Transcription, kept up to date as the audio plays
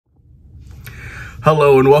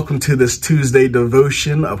Hello and welcome to this Tuesday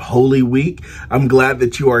devotion of Holy Week. I'm glad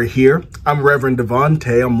that you are here. I'm Reverend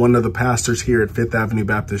Devontae. I'm one of the pastors here at Fifth Avenue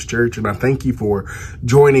Baptist Church, and I thank you for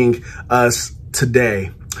joining us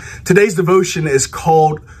today. Today's devotion is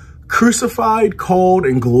called Crucified, Called,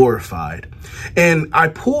 and Glorified. And I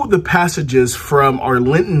pulled the passages from our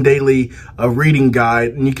Lenten Daily Reading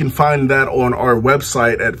Guide, and you can find that on our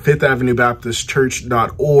website at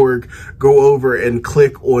fifthavenuebaptistchurch.org. Go over and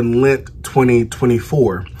click on Lent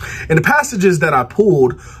 2024. And the passages that I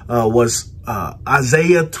pulled was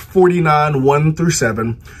Isaiah 49, 1 through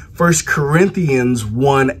 7, 1 Corinthians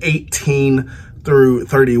 1, 18 through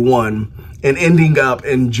 31, and ending up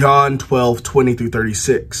in John 12, 20 through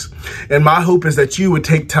 36. And my hope is that you would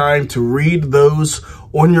take time to read those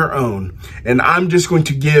on your own. And I'm just going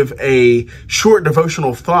to give a short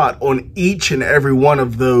devotional thought on each and every one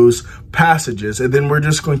of those passages. And then we're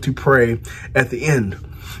just going to pray at the end.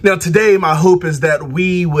 Now, today, my hope is that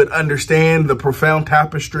we would understand the profound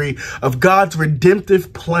tapestry of God's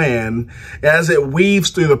redemptive plan as it weaves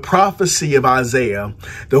through the prophecy of Isaiah,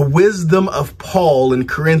 the wisdom of Paul in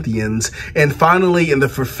Corinthians, and finally in the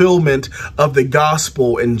fulfillment of the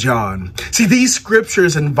gospel in John. See, these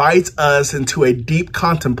scriptures invite us into a deep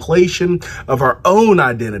contemplation of our own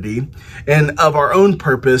identity and of our own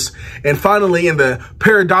purpose, and finally in the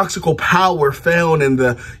paradoxical power found in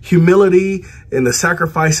the humility and the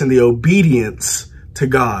sacrifice and the obedience to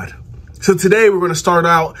God. So today we're going to start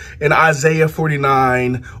out in Isaiah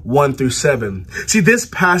 49, 1 through 7. See, this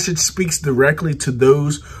passage speaks directly to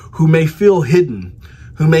those who may feel hidden,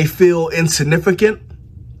 who may feel insignificant,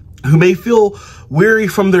 who may feel weary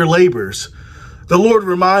from their labors. The Lord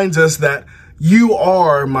reminds us that you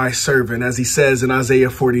are my servant, as he says in Isaiah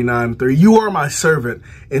 49, 3. You are my servant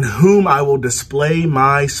in whom I will display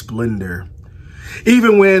my splendor.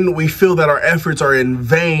 Even when we feel that our efforts are in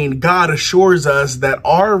vain, God assures us that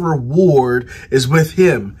our reward is with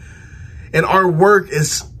him and our work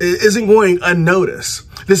isn't going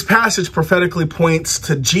unnoticed. This passage prophetically points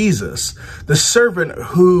to Jesus, the servant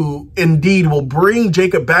who indeed will bring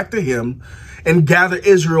Jacob back to him and gather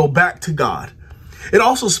Israel back to God. It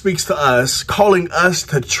also speaks to us, calling us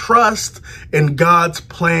to trust in God's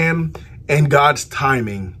plan and God's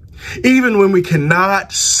timing. Even when we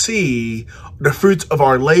cannot see the fruits of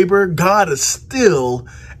our labor, God is still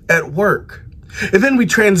at work. And then we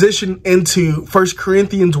transition into 1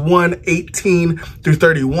 Corinthians 1, 18 through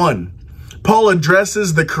 31. Paul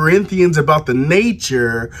addresses the Corinthians about the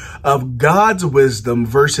nature of God's wisdom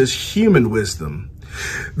versus human wisdom.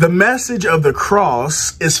 The message of the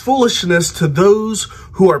cross is foolishness to those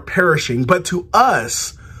who are perishing, but to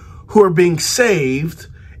us who are being saved,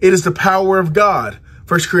 it is the power of God.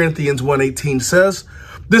 1 Corinthians 1:18 says,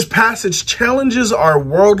 this passage challenges our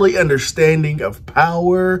worldly understanding of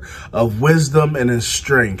power, of wisdom, and of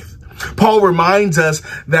strength. Paul reminds us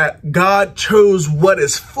that God chose what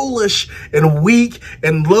is foolish and weak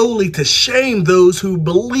and lowly to shame those who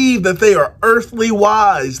believe that they are earthly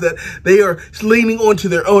wise, that they are leaning onto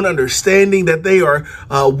their own understanding, that they are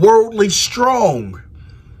worldly strong.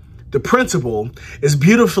 The principle is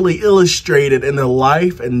beautifully illustrated in the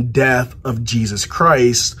life and death of Jesus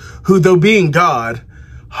Christ, who, though being God,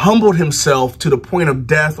 humbled himself to the point of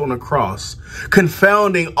death on a cross,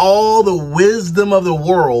 confounding all the wisdom of the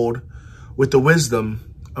world with the wisdom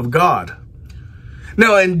of God.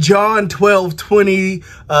 Now, in John 12, 20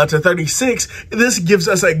 to 36, this gives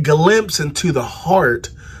us a glimpse into the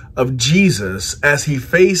heart of Jesus as he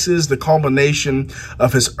faces the culmination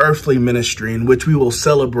of his earthly ministry, in which we will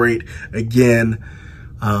celebrate again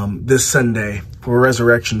this Sunday for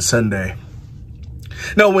Resurrection Sunday.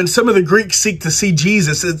 Now, when some of the Greeks seek to see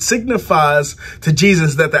Jesus, it signifies to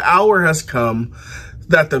Jesus that the hour has come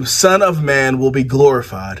that the Son of Man will be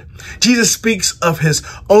glorified. Jesus speaks of his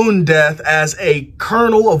own death as a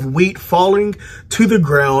kernel of wheat falling to the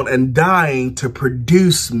ground and dying to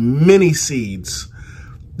produce many seeds.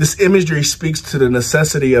 This imagery speaks to the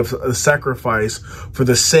necessity of a sacrifice for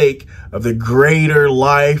the sake of the greater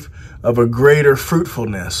life, of a greater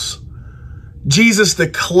fruitfulness. Jesus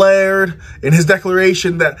declared in his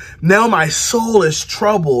declaration that now my soul is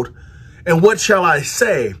troubled. And what shall I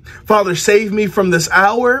say? Father, save me from this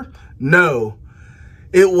hour? No,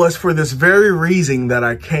 it was for this very reason that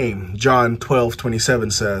I came, John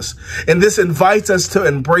 12:27 says. And this invites us to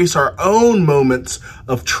embrace our own moments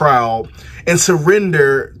of trial and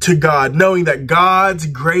surrender to God, knowing that God's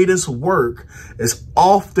greatest work is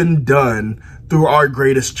often done through our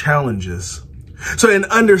greatest challenges. So in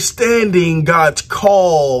understanding God's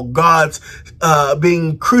call, God's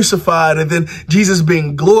being crucified and then Jesus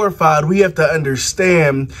being glorified, we have to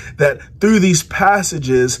understand that through these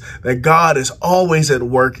passages that God is always at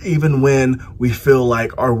work, even when we feel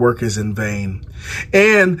like our work is in vain.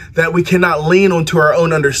 And that we cannot lean onto our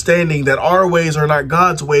own understanding, that our ways are not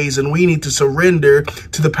God's ways, and we need to surrender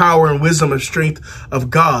to the power and wisdom and strength of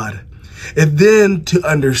God. And then to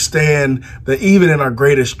understand that even in our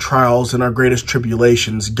greatest trials and our greatest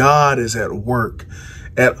tribulations, God is at work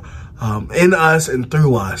in us and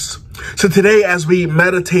through us. So today, as we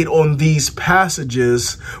meditate on these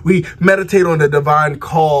passages, we meditate on the divine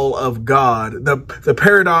call of God, the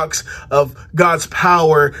paradox of God's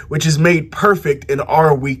power, which is made perfect in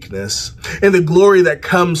our weakness, and the glory that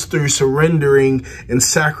comes through surrendering and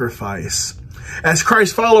sacrifice. As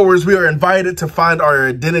Christ followers, we are invited to find our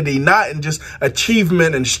identity not in just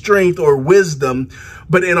achievement and strength or wisdom,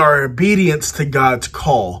 but in our obedience to God's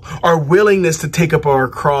call, our willingness to take up our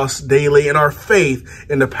cross daily, and our faith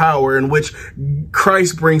in the power in which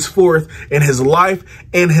Christ brings forth in his life,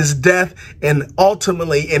 in his death, and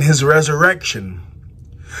ultimately in his resurrection.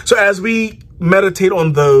 So as we meditate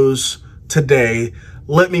on those today,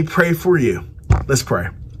 let me pray for you. Let's pray.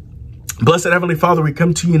 Blessed Heavenly Father, we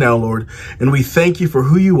come to you now, Lord, and we thank you for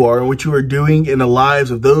who you are and what you are doing in the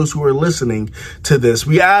lives of those who are listening to this.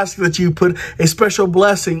 We ask that you put a special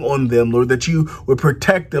blessing on them, Lord, that you would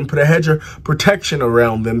protect them, put a hedge of protection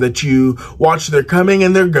around them, that you watch their coming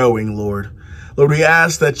and their going, Lord. Lord, we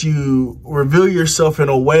ask that you reveal yourself in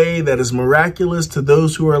a way that is miraculous to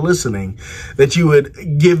those who are listening, that you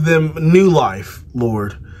would give them new life,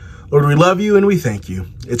 Lord. Lord, we love you and we thank you.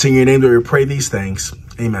 It's in your name that we pray these things.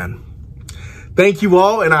 Amen. Thank you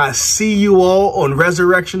all, and I see you all on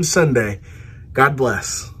Resurrection Sunday. God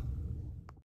bless.